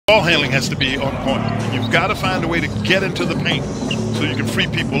Ball handling has to be on point. You've got to find a way to get into the paint so you can free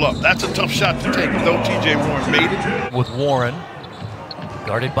people up. That's a tough shot to take, though T.J. Warren made it. With Warren,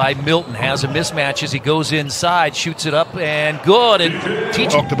 guarded by Milton, has a mismatch as he goes inside, shoots it up, and good. And T.J.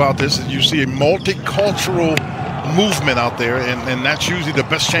 talked about this, and you see a multicultural movement out there, and that's usually the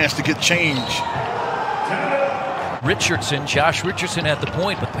best chance to get change. Richardson, Josh Richardson at the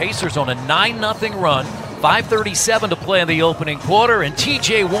point, but Pacers on a 9-0 run. 5:37 to play in the opening quarter, and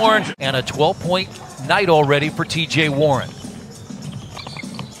T.J. Warren, and a 12-point night already for T.J. Warren.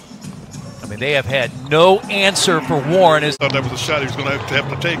 I mean, they have had no answer for Warren. Thought that was a shot he was going to have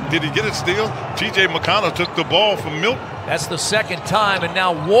to take. Did he get it still? T.J. McConnell took the ball from Milton. That's the second time, and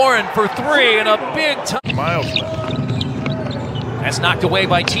now Warren for three, and a big time. Miles left. That's knocked away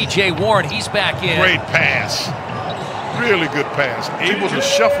by T.J. Warren. He's back in. Great pass. Really good pass. Able to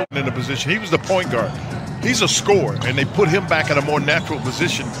shuffle in the position. He was the point guard. He's a scorer, and they put him back in a more natural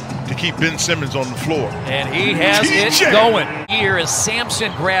position to keep Ben Simmons on the floor. And he has it going. Here as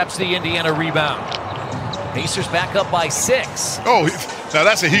Sampson grabs the Indiana rebound. Pacers back up by 6. Oh, now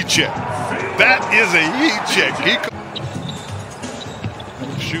that's a heat check. That is a heat check. He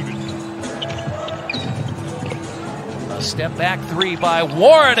shoot it. A step back three by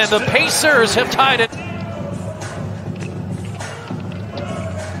Warren, and the Pacers have tied it.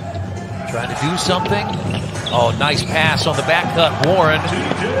 Trying to do something. Oh, nice pass on the back cut, Warren.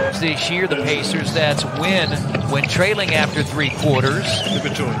 This year, the Pacers, that's win when trailing after 3 quarters. Give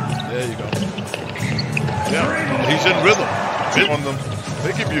it to him. There you go. Yeah, he's in rhythm. On them,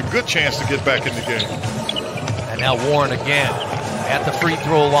 they give you a good chance to get back in the game. And now Warren again at the free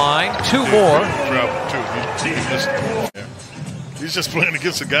throw line. 2 more. He's just playing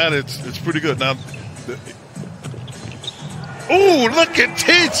against a guy that's pretty good. Now, oh, look at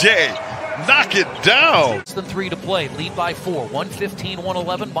TJ. Knock it down. Less than 3 to play. Lead by 4.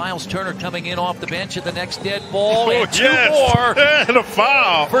 115-111. Miles Turner coming in off the bench at the next dead ball. And 2 more. And a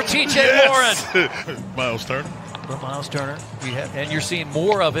foul. For T.J. Warren. Miles Turner. For Miles Turner. And you're seeing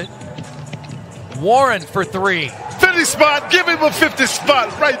more of it. Warren for 3. 50 spot. Give him a 50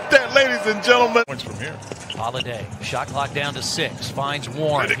 spot right there, ladies and gentlemen. Points from here. Holiday. Shot clock down to 6. Finds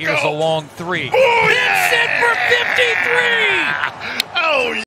Warren. Here's a long 3. Oh, yeah. It's it for 53. Oh, yeah.